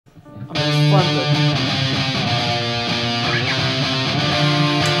fuente.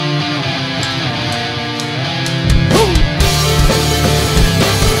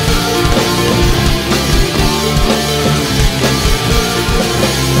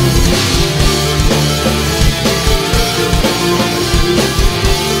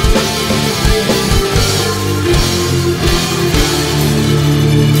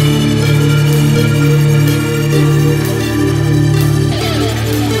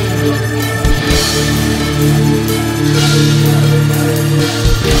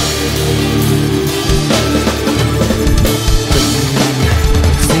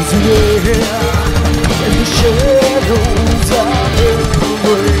 In the shadows of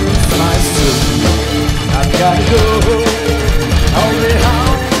embrace my soul, I've gotta go. Only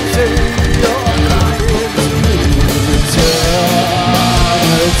haunting your crying to me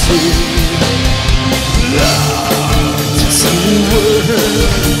eternity. Love, just a word,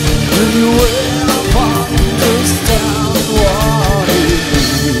 when you will understand what it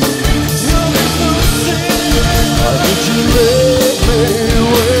means. How did you leave me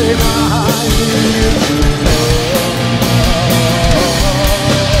when I need you?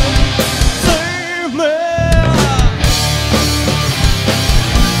 Save me.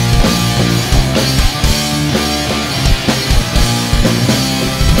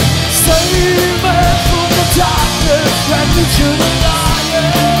 Save me from the darkness, drag me to the light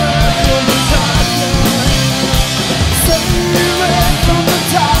from the darkness. Save me from the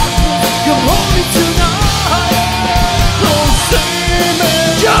darkness, come hold me tonight. Don't save me,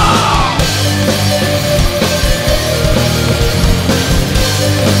 yeah.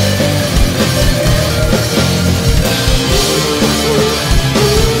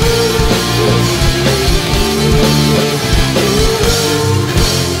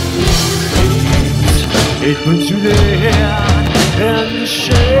 It brings you there, and the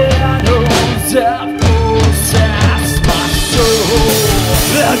shadows that possess my soul.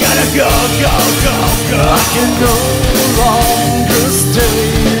 I gotta go, go, go, go. I can no longer stay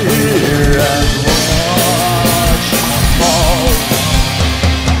here and watch you fall.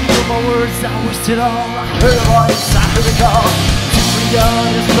 Through my words, I wished it all. I heard a voice, I heard a call. To free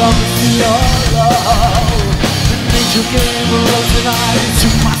us from your love. An angel gave a rose and I to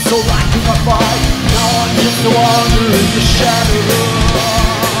my soul. I could not fight. Now I'm just a wanderer in the shadow.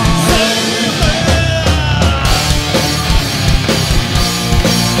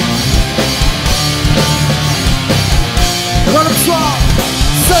 Run up strong.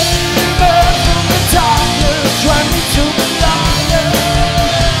 Save me from the darkness, drag me to the light.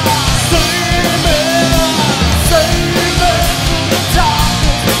 Save me from the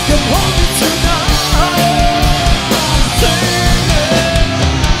darkness, come hold me tonight. Save me,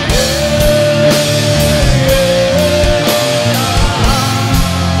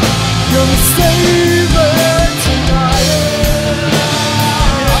 gonna save me tonight.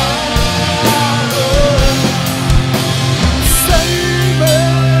 Save me,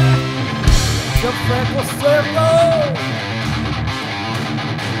 your friend was faithful.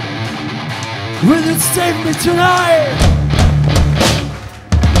 Will you save me tonight?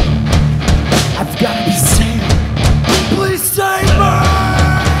 I've gotta be saved. Please save me.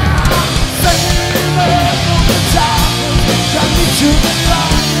 Save me from the darkness, drag me to the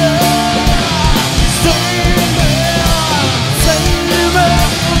light. Save me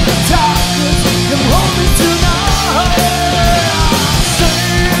from the darkness, come hold me tonight.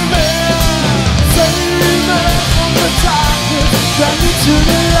 Save me from the darkness, drag me to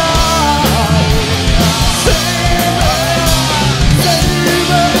the light. Save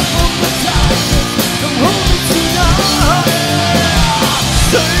me from the darkness, come hold me tonight.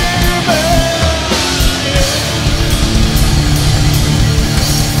 Save me.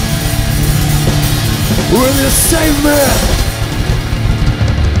 Will you save me?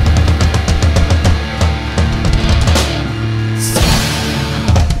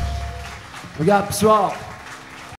 Regarde, soir.